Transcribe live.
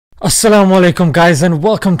Assalamu alaikum guys, and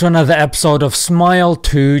welcome to another episode of Smile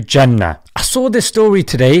to Jannah. I saw this story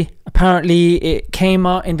today. Apparently it came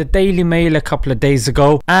out in the Daily Mail a couple of days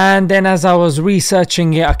ago, and then as I was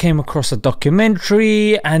researching it I came across a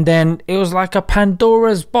documentary, and then it was like a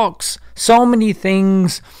Pandora's box. So many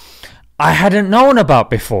things I hadn't known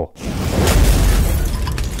about before.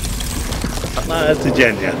 Smile to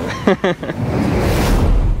Jannah.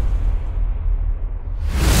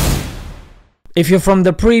 If you're from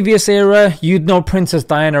the previous era, you'd know Princess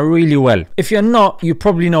Diana really well. If you're not, you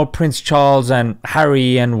probably know Prince Charles and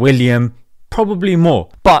Harry and William, probably more.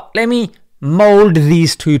 But let me mold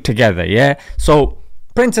these two together, yeah? So,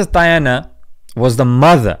 Princess Diana was the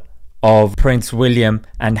mother of Prince William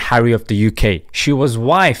and Harry of the UK. She was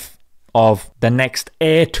wife of the next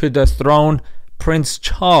heir to the throne, Prince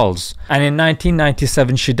Charles, and in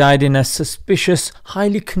 1997 she died in a suspicious,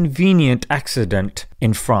 highly convenient accident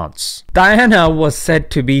in France. Diana was said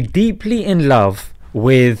to be deeply in love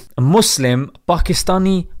with a Muslim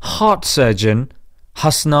Pakistani heart surgeon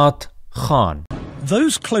Hasnat Khan.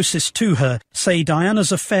 Those closest to her say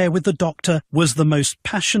Diana's affair with the doctor was the most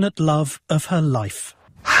passionate love of her life.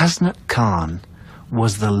 Hasnat Khan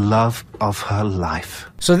was the love of her life.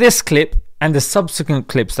 So this clip and the subsequent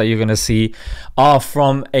clips that you're going to see are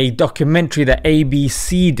from a documentary that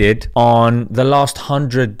ABC did on the last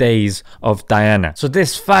 100 days of Diana. So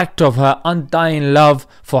this fact of her undying love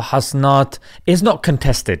for Hasnat is not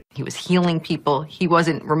contested. He was healing people. He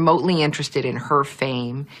wasn't remotely interested in her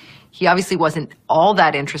fame. He obviously wasn't all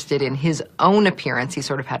that interested in his own appearance. He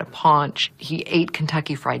sort of had a paunch. He ate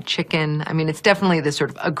Kentucky Fried Chicken. I mean, it's definitely this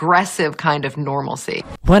sort of aggressive kind of normalcy.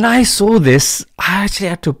 When I saw this, I actually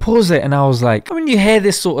had to pause it and I was like, when you hear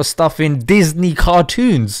this sort of stuff in Disney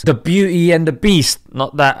cartoons, the Beauty and the Beast,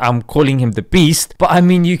 not that I'm calling him the Beast, but I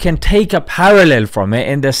mean, you can take a parallel from it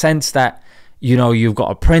in the sense that, you know, you've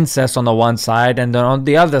got a princess on the one side, and then on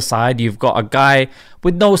the other side you've got a guy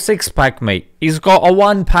with no six-pack, mate. He's got a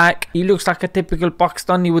one-pack. He looks like a typical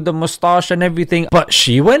Pakistani with the moustache and everything, but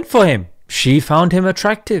she went for him. She found him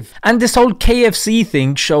attractive. And this whole KFC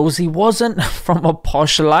thing shows he wasn't from a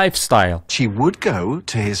posh lifestyle. She would go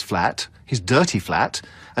to his flat, his dirty flat,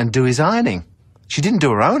 and do his ironing. She didn't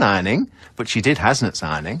do her own ironing, but she did Hasnat's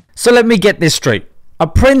ironing. So let me get this straight. A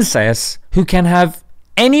princess who can have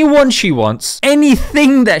anyone she wants,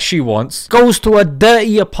 anything that she wants, goes to a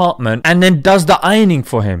dirty apartment and then does the ironing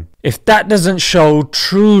for him. If that doesn't show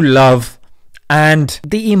true love and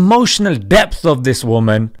the emotional depth of this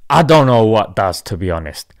woman, I don't know what does, to be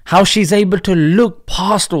honest. How she's able to look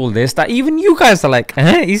past all this, that even you guys are like,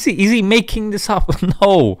 is he making this up?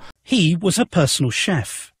 No. He was her personal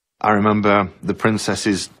chef. I remember the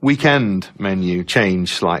princess's weekend menu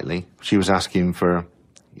changed slightly. She was asking for,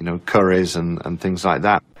 you know, curries and things like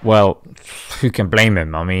that. Well, who can blame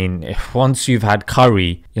him? I mean, if once you've had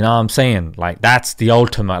curry, you know what I'm saying? Like, that's the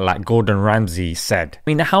ultimate, like Gordon Ramsay said. I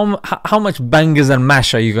mean, how much bangers and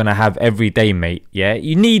mash are you going to have every day, mate? Yeah,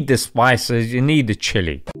 you need the spices, you need the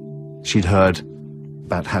chili. She'd heard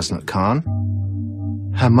about Hasnat Khan.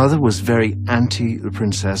 Her mother was very anti the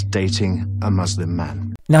princess dating a Muslim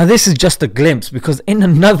man. Now, this is just a glimpse, because in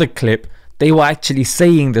another clip, they were actually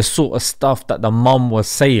saying the sort of stuff that the mum was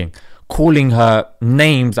saying, calling her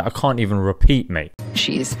names that I can't even repeat, mate.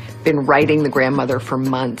 She's been writing the grandmother for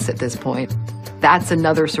months at this point. That's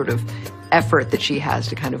another sort of effort that she has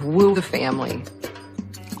to kind of woo the family.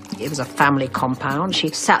 It was a family compound. She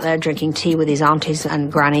sat there drinking tea with his aunties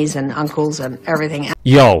and grannies and uncles and everything.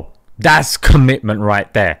 Yo, that's commitment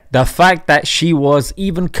right there. The fact that she was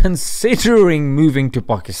even considering moving to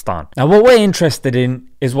Pakistan. Now, what we're interested in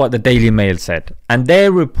is what the Daily Mail said. And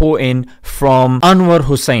they're reporting from Anwar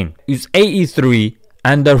Hussain, who's 83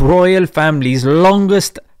 and the royal family's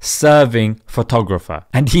longest serving photographer.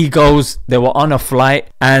 And he goes, they were on a flight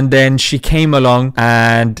and then she came along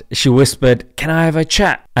and she whispered, "Can I have a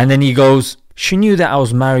chat?" And then he goes, "She knew that I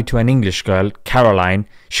was married to an English girl, Caroline.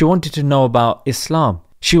 She wanted to know about Islam.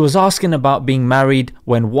 She was asking about being married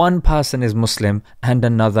when one person is Muslim and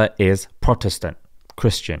another is Protestant,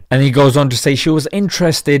 Christian." And he goes on to say she was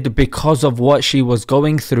interested because of what she was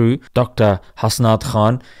going through, Dr. Hasnat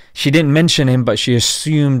Khan. She didn't mention him, but she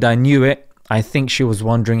assumed I knew it. I think she was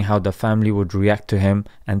wondering how the family would react to him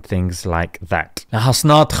and things like that. Now,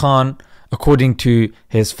 Hasnat Khan, according to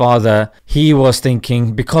his father, he was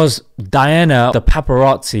thinking because Diana, the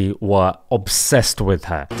paparazzi were obsessed with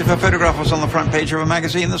her. If her photograph was on the front page of a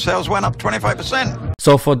magazine, the sales went up 25%.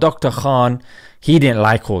 So for Dr. Khan, he didn't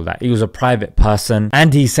like all that. He was a private person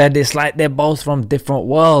and he said it's like they're both from different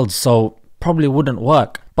worlds, so probably wouldn't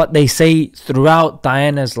work. But they say throughout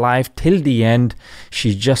Diana's life till the end,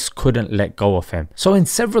 she just couldn't let go of him. So in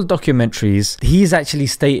several documentaries, he's actually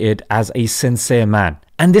stated as a sincere man.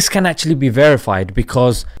 And this can actually be verified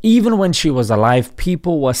because even when she was alive,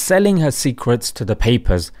 people were selling her secrets to the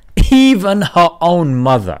papers, even her own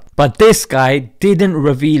mother. But this guy didn't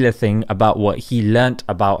reveal a thing about what he learnt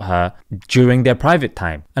about her during their private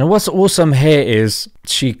time. And what's awesome here is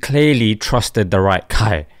she clearly trusted the right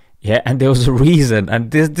guy. Yeah, and there was a reason,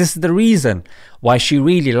 and this is the reason why she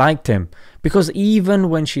really liked him. Because even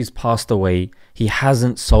when she's passed away, he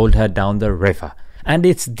hasn't sold her down the river. And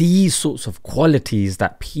it's these sorts of qualities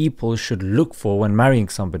that people should look for when marrying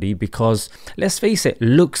somebody, because let's face it,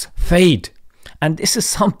 looks fade. And this is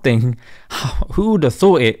something, who would have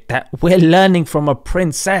thought it, that we're learning from a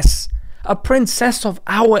princess of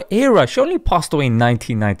our era. She only passed away in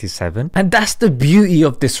 1997. And that's the beauty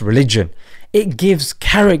of this religion. It gives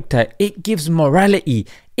character, it gives morality,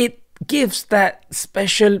 it gives that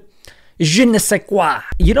special je ne sais quoi.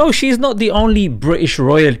 You know, she's not the only British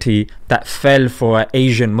royalty that fell for an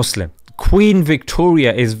Asian Muslim. Queen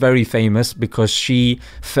Victoria is very famous because she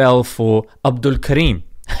fell for Abdul Karim.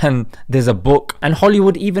 And there's a book, and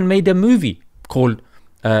Hollywood even made a movie called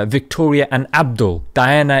Victoria and Abdul.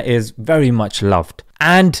 Diana is very much loved.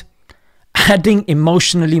 And adding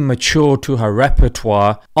emotionally mature to her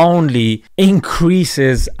repertoire only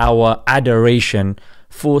increases our adoration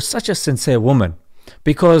for such a sincere woman.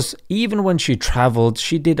 Because even when she traveled,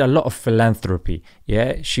 she did a lot of philanthropy.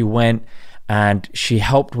 Yeah, she went and she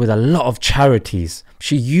helped with a lot of charities.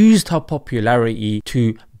 She used her popularity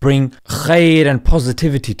to bring khair and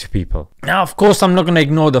positivity to people. Now, of course, I'm not going to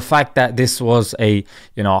ignore the fact that this was a,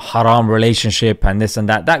 haram relationship and this and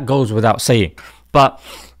that. That goes without saying. But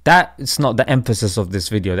that is not the emphasis of this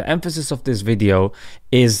video. The emphasis of this video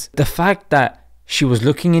is the fact that she was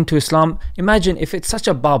looking into Islam. Imagine if it's such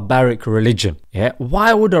a barbaric religion. Yeah,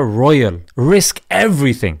 why would a royal risk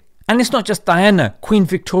everything? And it's not just Diana, Queen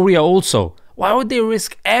Victoria also. Why would they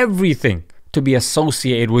risk everything to be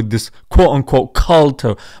associated with this quote-unquote cult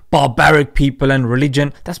of barbaric people and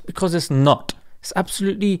religion? That's because it's not. It's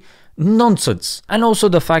absolutely nonsense. And also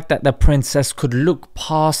the fact that the princess could look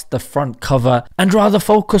past the front cover and rather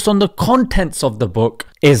focus on the contents of the book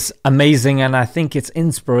is amazing, and I think it's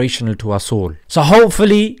inspirational to us all. So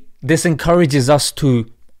hopefully this encourages us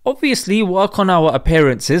to obviously work on our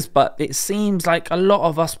appearances, but it seems like a lot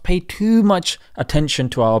of us pay too much attention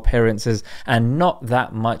to our appearances and not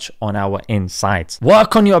that much on our insides.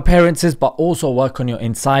 Work on your appearances, but also work on your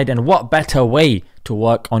inside. And what better way to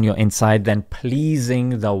work on your inside than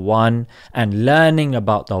pleasing the one and learning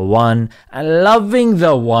about the one and loving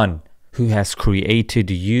the one who has created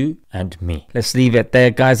you and me. Let's leave it there,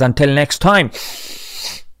 guys. Until next time,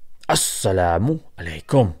 Assalamu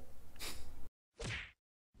alaikum.